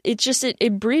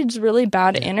it breeds really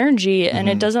bad energy and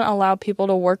it doesn't allow people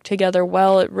to work together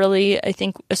well. It really, I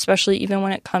think, especially even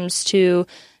when it comes to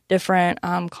different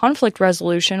conflict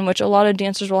resolution, which a lot of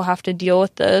dancers will have to deal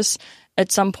with this at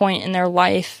some point in their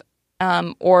life,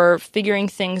 or figuring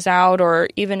things out, or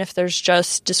even if there's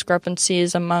just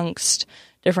discrepancies amongst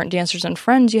different dancers and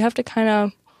friends, you have to kind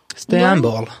of stay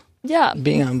humble. Yeah.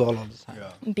 Being humble all the time.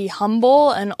 Yeah. Be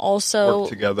humble and also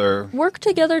work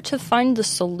together to find the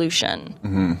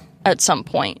solution at some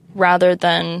point, rather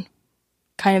than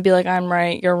kind of be like, I'm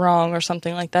right, you're wrong, or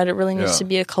something like that. It really needs to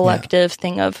be a collective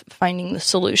thing of finding the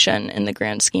solution in the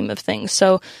grand scheme of things.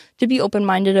 So to be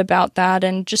open-minded about that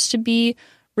and just to be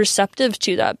receptive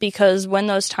to that, because when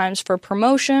those times for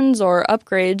promotions or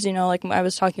upgrades, you know, like I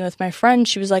was talking with my friend,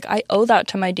 she was like, I owe that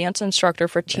to my dance instructor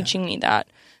for teaching me that,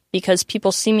 because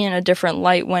people see me in a different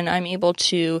light when I'm able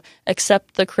to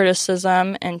accept the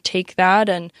criticism and take that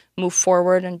and move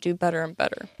forward and do better and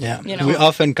better. Yeah, you know? We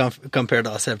often compared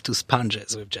ourselves to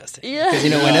sponges with Justin. Yeah. Because,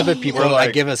 you know, whenever people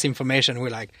like, give us information, we're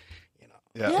like,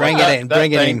 yeah. bring it in.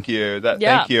 Thank you.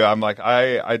 Thank you. I'm like,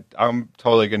 I'm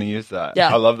totally going to use that.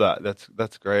 Yeah. I love that.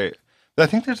 That's great. But I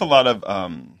think there's a lot of,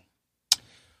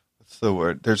 what's the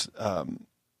word? There's,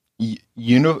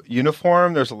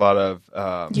 uniform. There's a lot of,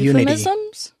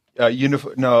 euphemisms?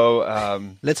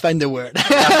 No. Let's find the word.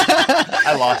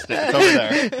 I lost it. It's over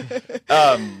there.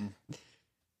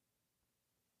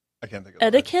 I can't think of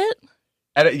Etiquette?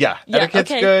 Etiquette's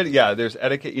okay. good. Yeah, there's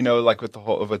etiquette, you know, like with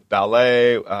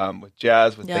ballet, with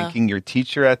jazz, with thanking your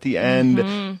teacher at the end.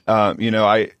 Mm-hmm. You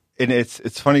know,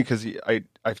 it's funny because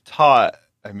I've taught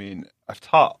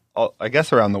I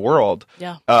guess around the world.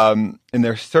 Yeah. And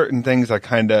there's certain things I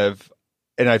kind of,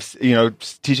 and I've, you know,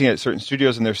 teaching at certain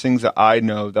studios, and there's things that I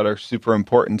know that are super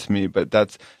important to me, but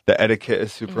the etiquette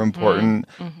is super important.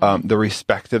 Mm-hmm. The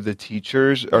respect of the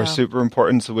teachers are super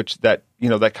important. So that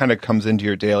kind of comes into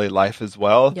your daily life as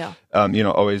well. Yeah. You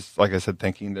know, always, like I said,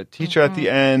 thanking the teacher at the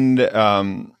end.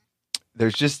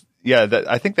 There's just,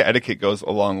 I think the etiquette goes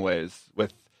a long ways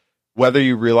with whether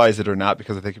you realize it or not,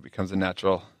 because I think it becomes a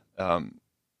natural,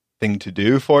 thing to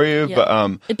do for you,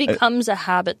 but it becomes a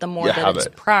habit the more that it's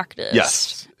practiced.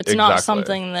 Yes, it's not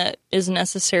something that is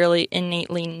necessarily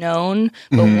innately known,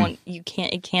 but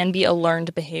it can be a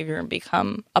learned behavior and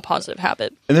become a positive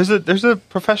habit. And there's a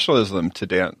professionalism to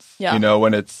dance. Yeah. You know,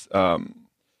 when it's done,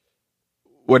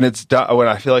 when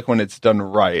I feel like when it's done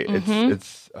right,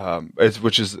 it's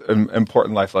which is an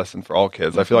important life lesson for all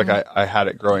kids. I feel like I had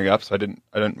it growing up, so I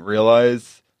didn't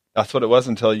realize that's what it was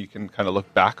until you can kind of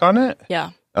look back on it.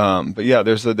 Yeah. But yeah,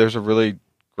 there's a really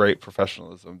great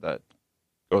professionalism that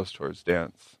goes towards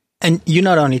dance. And you're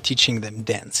not only teaching them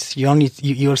dance, you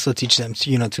also teach them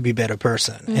to, you know, to be a better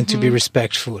person and to be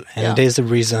respectful. And there's a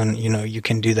reason, you know, you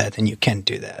can do that and you can't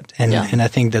do that. And I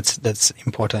think that's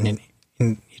important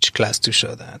in each class to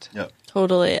show that. Yeah.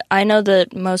 Totally. I know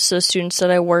that most of the students that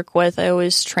I work with, I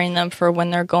always train them for when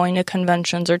they're going to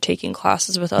conventions or taking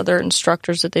classes with other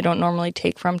instructors that they don't normally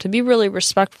take from, to be really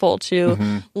respectful,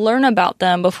 to learn about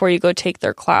them before you go take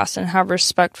their class, and have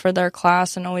respect for their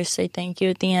class, and always say thank you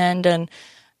at the end. And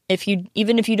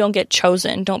even if you don't get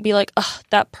chosen, don't be like, ugh,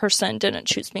 that person didn't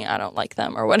choose me, I don't like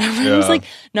them, or whatever. Yeah. It's like,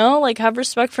 no, like, have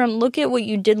respect for them. Look at what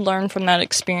you did learn from that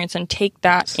experience and take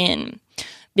that in.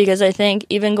 Because I think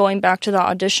even going back to the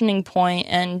auditioning point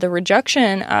and the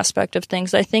rejection aspect of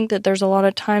things, I think that there's a lot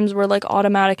of times where like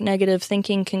automatic negative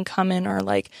thinking can come in, or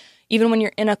like even when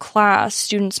you're in a class,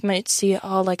 students might see,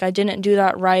 oh, like I didn't do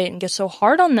that right, and get so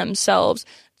hard on themselves.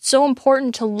 It's so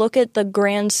important to look at the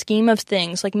grand scheme of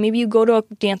things. Like maybe you go to a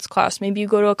dance class, maybe you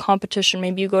go to a competition,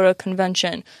 maybe you go to a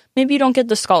convention, maybe you don't get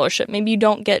the scholarship, maybe you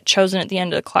don't get chosen at the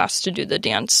end of the class to do the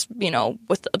dance, you know,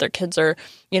 with the other kids, or,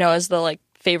 you know, as the like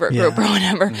favorite group or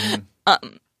whatever.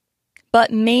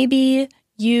 But maybe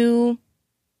you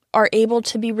are able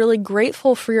to be really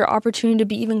grateful for your opportunity to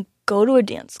be even go to a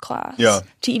dance class,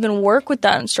 to even work with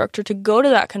that instructor, to go to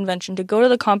that convention, to go to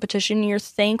the competition. You're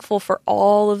thankful for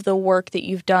all of the work that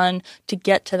you've done to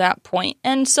get to that point.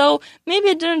 And so maybe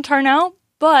it didn't turn out,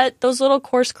 but those little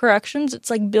course corrections,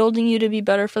 it's like building you to be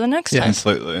better for the next time.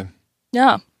 Absolutely.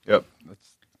 Yeah. Yep.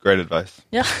 That's great advice.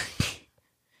 Yeah.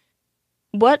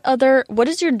 What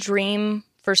is your dream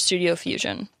for Studio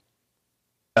Fusion?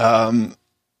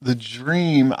 The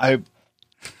dream, I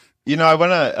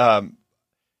want to,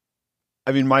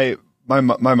 I mean, my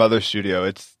mother's studio,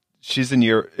 it's in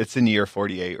year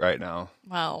 48 right now.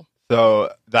 Wow.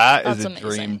 So that's a amazing.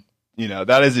 dream, you know,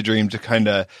 that is a dream to kind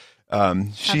of,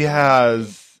 she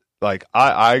has, like,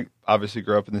 I obviously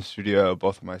grew up in the studio.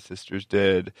 Both of my sisters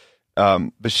did.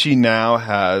 But she now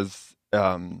has,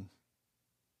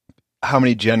 how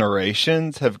many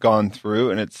generations have gone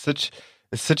through, and it's such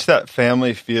that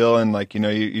family feel, and like, you know,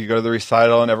 you go to the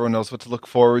recital and everyone knows what to look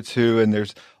forward to, and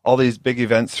there's all these big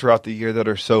events throughout the year that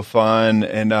are so fun,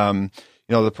 and you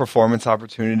know, the performance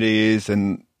opportunities,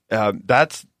 and I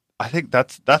think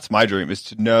that's my dream, is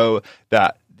to know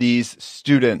that these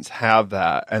students have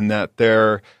that, and that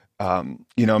they're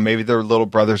you know, maybe their little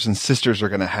brothers and sisters are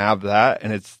going to have that,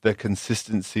 and it's the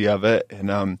consistency of it,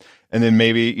 and then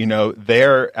maybe, you know,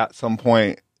 they're at some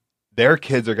point, their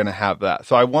kids are going to have that.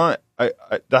 So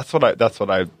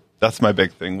that's my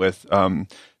big thing with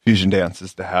fusion dance,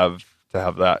 is to have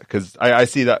that, because I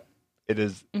see that it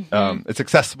is it's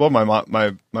accessible. My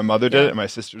mother did it, and my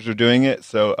sisters are doing it.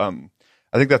 So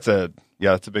I think that's a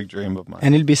big dream of mine.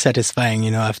 And it'll be satisfying,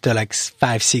 after like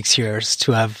 5-6 years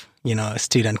to have, a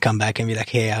student come back and be like,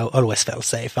 hey, I always felt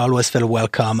safe. I always felt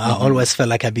welcome. I always felt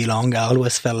like I belong. I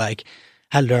always felt like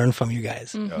I learned from you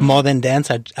guys. More than dance,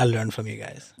 I learned from you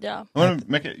guys. Yeah. I want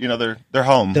to make it, their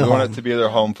home. We want it to be their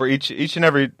home for each and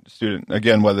every student.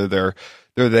 Again, whether they're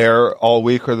there all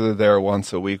week or they're there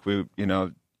once a week,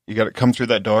 you got to come through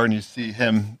that door and you see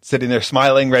him sitting there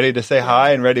smiling, ready to say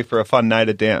hi and ready for a fun night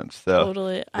of dance. So,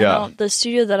 totally. I know the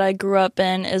studio that I grew up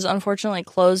in is unfortunately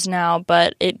closed now,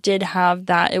 but it did have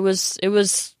that. It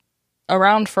was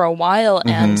around for a while,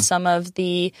 and some of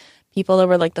the people that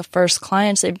were like the first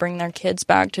clients, they bring their kids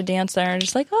back to dance there and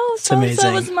just like, oh,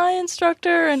 so-and-so was my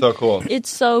instructor. And so cool. It's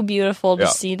so beautiful to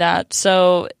see that.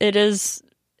 So it is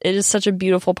such a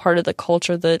beautiful part of the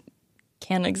culture that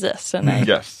can exist. And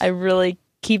I really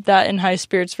keep that in high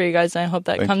spirits for you guys, and I hope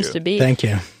that comes to be. Thank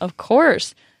you. Of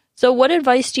course. So what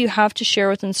advice do you have to share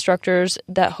with instructors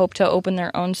that hope to open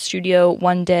their own studio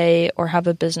one day or have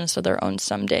a business of their own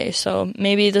someday? So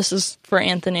maybe this is for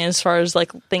Anthony as far as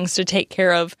like things to take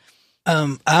care of.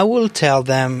 I will tell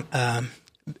them,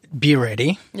 be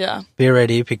ready. Yeah. Be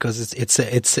ready, because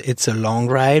it's a long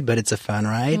ride, but it's a fun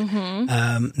ride.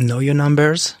 Know your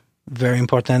numbers. Very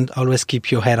important. Always keep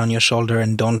your head on your shoulder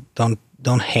and don't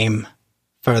aim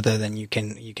further than you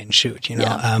can shoot.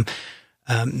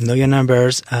 Know your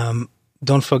numbers.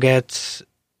 Don't forget.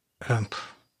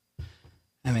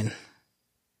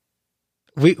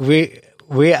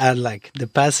 We are like the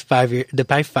past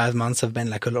 5 months have been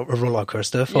like a roller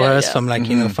coaster for us. From like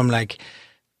from like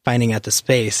finding out the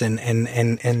space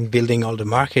and building all the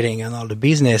marketing and all the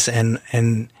business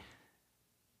and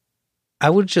I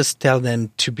would just tell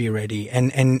them to be ready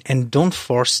and don't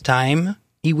force time.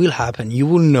 It will happen. You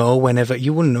will know whenever,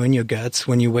 you will know in your guts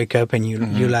when you wake up and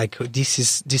you're like, oh, this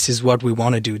is what we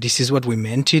want to do. This is what we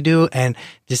meant to do. And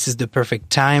this is the perfect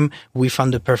time. We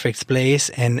found the perfect place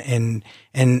and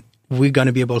we're going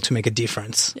to be able to make a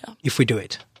difference if we do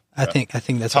it. I think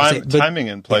that's timing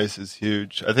in place is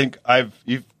huge. I think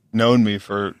you've known me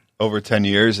for over 10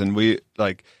 years and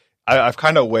I've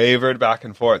kind of wavered back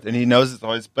and forth, and he knows it's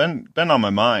always been on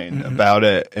my mind about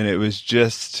it. And it was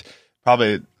just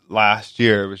probably last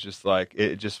year, it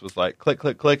just was like click,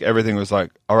 click, click. Everything was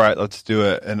like, all right, let's do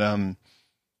it. And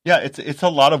it's a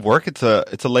lot of work. It's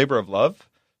a labor of love.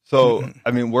 So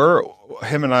I mean, we're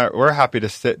happy to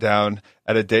sit down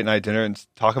at a date night dinner and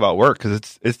talk about work,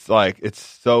 because it's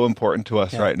so important to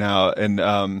us right now, and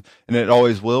it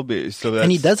always will be. So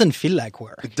and it doesn't feel like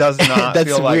work. It does not. That's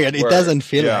feel weird. Like work. It doesn't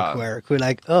feel like work. We're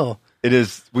like, oh, it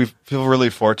is. We feel really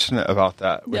fortunate about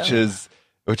that, which is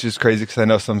crazy, because I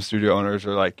know some studio owners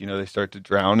are like, they start to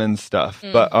drown and stuff,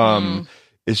 but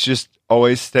it's just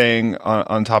always staying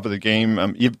on top of the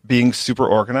game, being super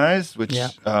organized, which.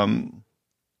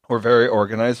 We're very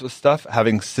organized with stuff.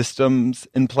 Having systems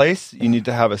in place. You need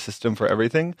to have a system for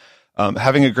everything.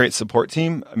 Having a great support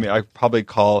team. I mean, I probably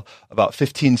call about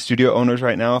 15 studio owners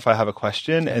right now if I have a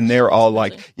question, and they're all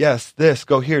like, yes, this,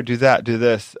 go here, do that, do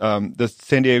this. The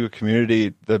San Diego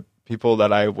community, the people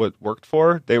that I worked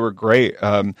for, they were great.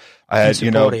 I had,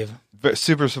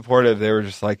 super supportive. They were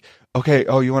just like, okay,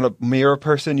 oh, you want a mirror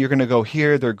person? You're going to go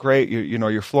here. They're great.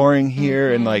 You're flooring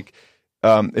here. And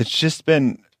it's just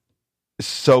been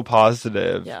so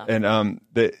positive. And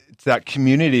it's that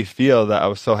community feel that I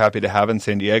was so happy to have in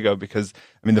San Diego, because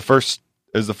I mean, it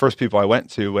was the first people I went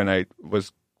to when we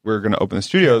were going to open the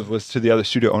studios, was to the other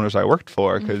studio owners I worked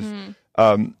for, because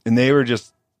and they were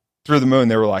just through the moon.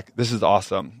 They were like, this is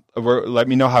awesome. Let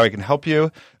me know how I can help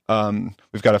you.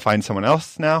 We've got to find someone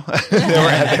else now.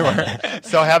 they were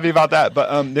so happy about that, but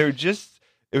it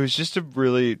was just a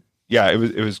really,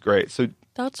 it was great. So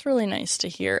that's really nice to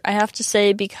hear, I have to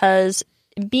say, because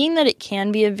being that it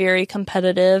can be a very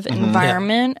competitive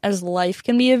environment, as life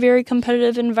can be a very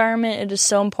competitive environment, it is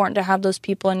so important to have those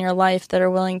people in your life that are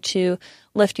willing to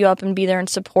lift you up and be there and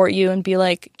support you and be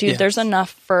like, dude, there's enough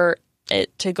for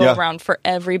it to go around for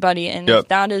everybody. And if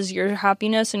that is your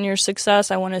happiness and your success,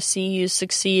 I want to see you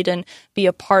succeed and be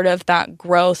a part of that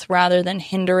growth rather than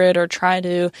hinder it or try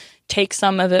to take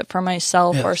some of it for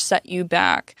myself or set you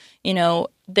back.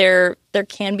 There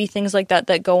can be things like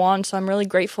that go on. So I'm really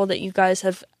grateful that you guys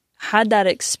have had that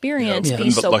experience,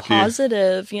 be so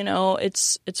positive.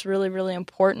 It's really, really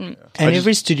important. And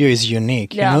every studio is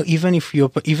unique. Even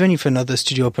if another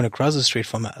studio open across the street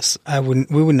from us,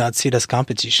 we would not see it as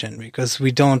competition, because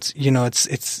we don't.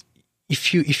 It's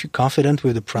if you're confident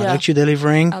with the product you're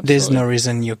delivering, there's no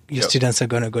reason your students are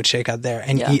going to go check out there.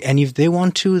 And and if they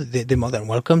want to, they're more than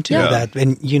welcome to do that.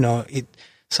 And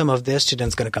some of their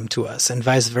students going to come to us, and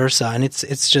vice versa. And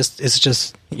it's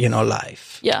just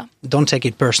life. Yeah. Don't take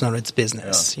it personal. It's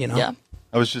business. Yeah.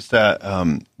 I was just at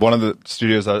one of the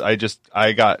studios.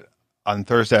 I got on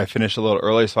Thursday. I finished a little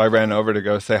early, so I ran over to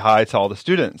go say hi to all the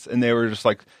students, and they were just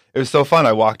like, it was so fun.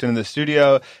 I walked into the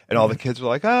studio, and all the kids were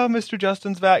like, "Oh, Mr.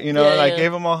 Justin's back," and I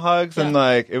gave them all hugs, and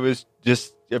like it was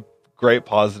just a great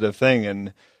positive thing,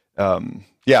 and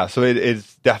so it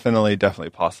is definitely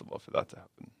possible for that to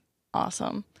happen.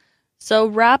 Awesome. So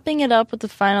wrapping it up with the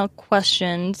final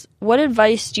questions, what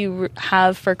advice do you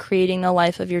have for creating the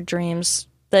life of your dreams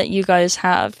that you guys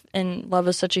have? And love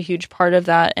is such a huge part of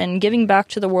that, and giving back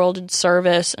to the world in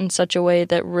service in such a way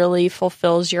that really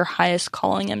fulfills your highest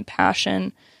calling and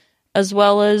passion, as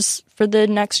well as for the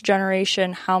next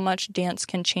generation, how much dance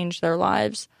can change their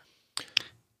lives.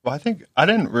 Well, I think I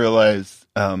didn't realize,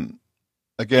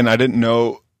 again, I didn't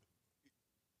know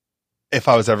if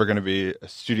I was ever going to be a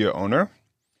studio owner.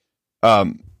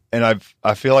 And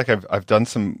I feel like I've done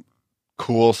some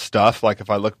cool stuff. Like if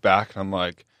I look back and I'm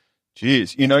like,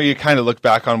 geez, you kind of look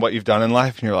back on what you've done in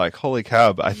life and you're like, holy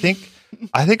cow. But I think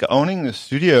owning the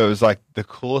studio is like the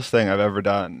coolest thing I've ever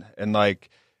done. And like,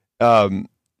 and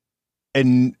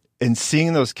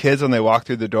seeing those kids when they walk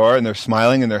through the door and they're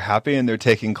smiling and they're happy and they're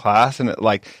taking class, and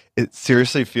it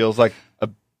seriously feels like a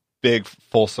big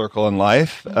full circle in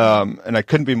life. And I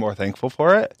couldn't be more thankful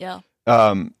for it. Yeah.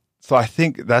 So I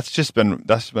think that's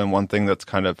been one thing that's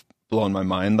kind of blown my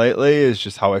mind lately, is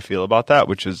just how I feel about that,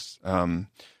 which is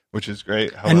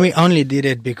great. And we only did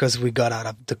it because we got out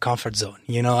of the comfort zone.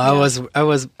 I was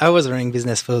running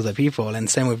business for other people, and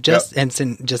same with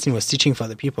Justin was teaching for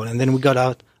other people, and then we got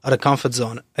out of the comfort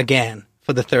zone again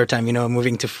for the third time.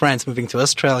 Moving to France, moving to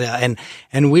Australia,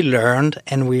 and we learned,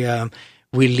 and we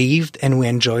lived, and we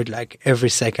enjoyed like every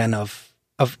second of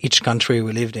each country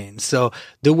we lived in. So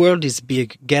the world is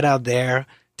big. Get out there,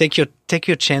 take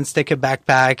your chance, take a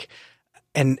backpack,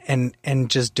 and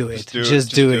just do it.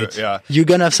 Just do it. Yeah. You're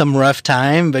gonna have some rough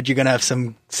time, but you're gonna have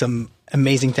some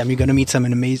amazing time. You're gonna meet some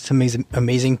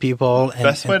amazing people.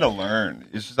 Best way to learn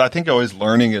is just, I think always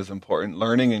learning is important.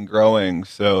 Learning and growing.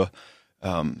 So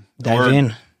dive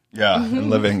in. Yeah, and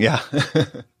living. Yeah.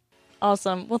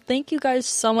 Awesome. Well, thank you guys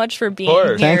so much for being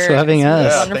here. Thanks for having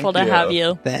us. It's wonderful to have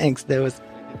you. Thanks.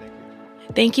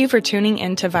 Thank you for tuning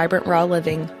in to Vibrant Raw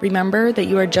Living. Remember that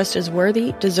you are just as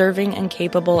worthy, deserving, and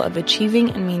capable of achieving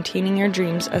and maintaining your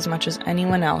dreams as much as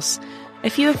anyone else.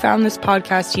 If you have found this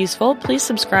podcast useful, please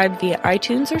subscribe via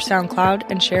iTunes or SoundCloud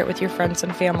and share it with your friends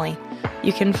and family.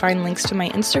 You can find links to my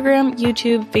Instagram,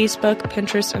 YouTube, Facebook,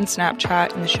 Pinterest, and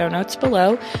Snapchat in the show notes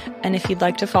below. And if you'd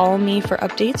like to follow me for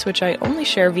updates, which I only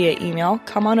share via email,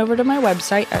 come on over to my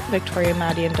website at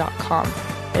victoriamadian.com.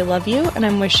 I love you, and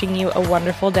I'm wishing you a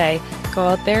wonderful day. Go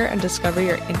out there and discover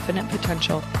your infinite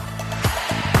potential.